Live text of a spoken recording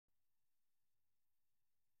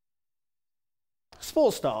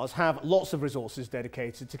Sports stars have lots of resources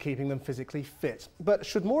dedicated to keeping them physically fit, but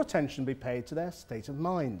should more attention be paid to their state of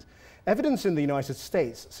mind? Evidence in the United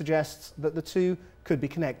States suggests that the two could be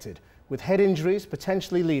connected, with head injuries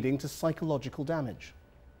potentially leading to psychological damage.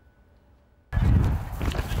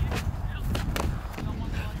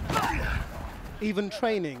 Even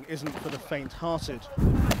training isn't for the faint-hearted.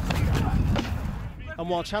 And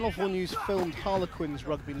while Channel 4 News filmed Harlequins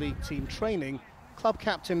rugby league team training, club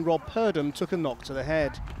captain Rob Purdham took a knock to the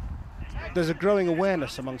head. There's a growing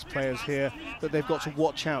awareness amongst players here that they've got to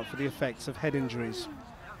watch out for the effects of head injuries.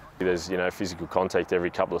 There's, physical contact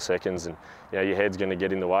every couple of seconds, and your head's going to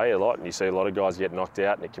get in the way a lot, and you see a lot of guys get knocked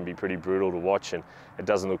out, and it can be pretty brutal to watch, and it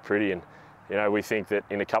doesn't look pretty. And we think that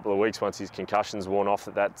in a couple of weeks, once his concussion's worn off,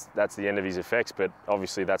 that's the end of his effects, but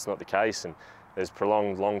obviously that's not the case, and there's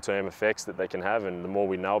prolonged long-term effects that they can have, and the more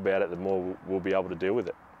we know about it, the more we'll be able to deal with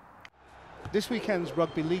it. This weekend's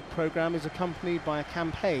rugby league programme is accompanied by a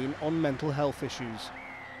campaign on mental health issues.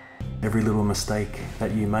 Every little mistake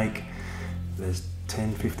that you make, there's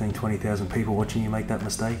 10, 15, 20,000 people watching you make that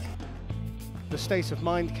mistake. The State of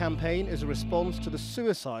Mind campaign is a response to the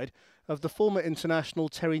suicide of the former international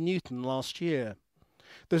Terry Newton last year.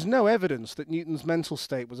 There's no evidence that Newton's mental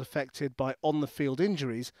state was affected by on-the-field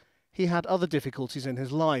injuries. He had other difficulties in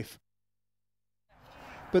his life.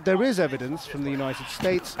 But there is evidence from the United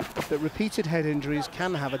States that repeated head injuries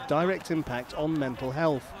can have a direct impact on mental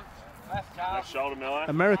health.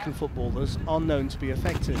 American footballers are known to be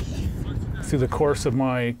affected. Through the course of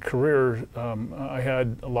my career, I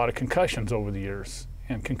had a lot of concussions over the years,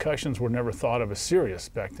 and concussions were never thought of as serious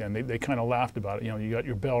back then. They kind of laughed about it. You got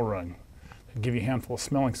your bell rung, they'd give you a handful of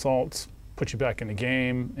smelling salts, put you back in the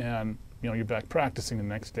game, and you're back practicing the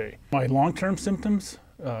next day. My long-term symptoms,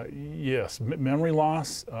 yes, memory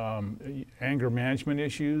loss, anger management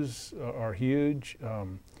issues are huge.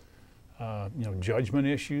 Judgment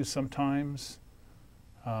issues sometimes.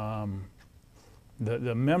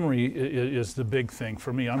 The memory is the big thing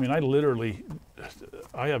for me. I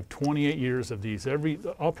have 28 years of these.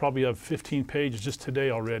 I'll probably have 15 pages just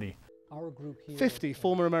today already. 50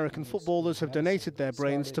 former American footballers have donated their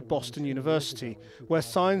brains to Boston University, where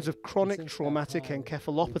signs of chronic traumatic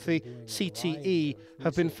encephalopathy, CTE,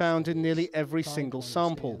 have been found in nearly every single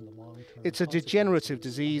sample. It's a degenerative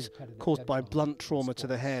disease caused by blunt trauma to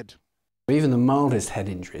the head. Even the mildest head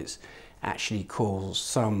injuries actually cause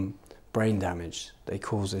some brain damage. They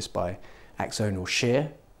cause this by axonal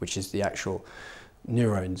shear, which is the actual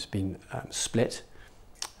neurons being split,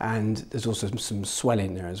 and there's also some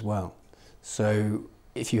swelling there as well. So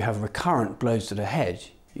if you have recurrent blows to the head,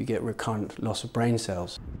 you get recurrent loss of brain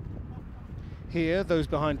cells. Here, those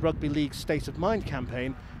behind Rugby League's State of Mind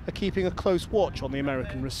campaign are keeping a close watch on the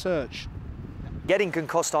American research. Getting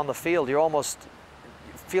concussed on the field, you almost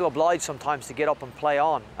feel obliged sometimes to get up and play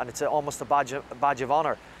on, and it's almost a badge of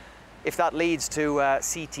honour. If that leads to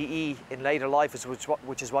CTE in later life,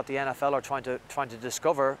 which is what the NFL are trying to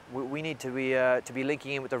discover, we need to be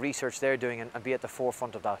linking in with the research they're doing and be at the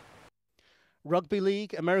forefront of that. Rugby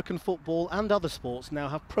league, American football and other sports now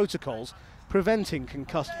have protocols preventing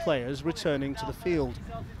concussed players returning to the field.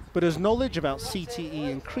 But as knowledge about CTE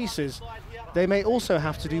increases, they may also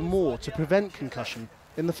have to do more to prevent concussion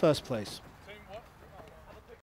in the first place.